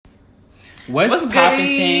What's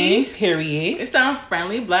poppin'? Period. It's time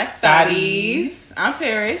Friendly Black Thotties. I'm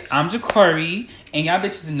Paris. I'm Jacory. And y'all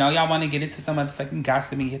bitches know y'all want to get into some motherfucking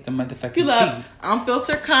gossip and get the motherfucking You love tea.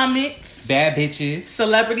 unfiltered comments. Bad bitches.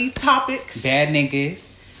 Celebrity topics. Bad niggas.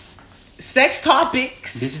 Sex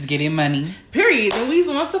topics. Bitches getting money. Period. And we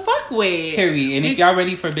wants to fuck with. Period. And if y'all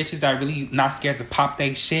ready for bitches that are really not scared to pop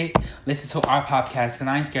they shit, listen to our podcast. Cause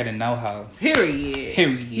I ain't scared of no hoe. Period.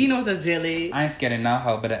 You know what the deal is. I ain't scared of no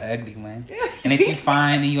hoe, but an ugly one. And if you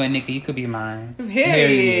fine and you a nigga, you could be mine.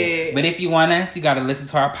 Period. But if you want us, you gotta listen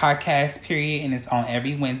to our podcast, period. And it's on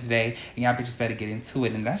every Wednesday. And y'all bitches better get into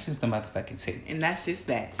it. And that's just the motherfucking tea. And that's just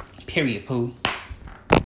that. Period, poo.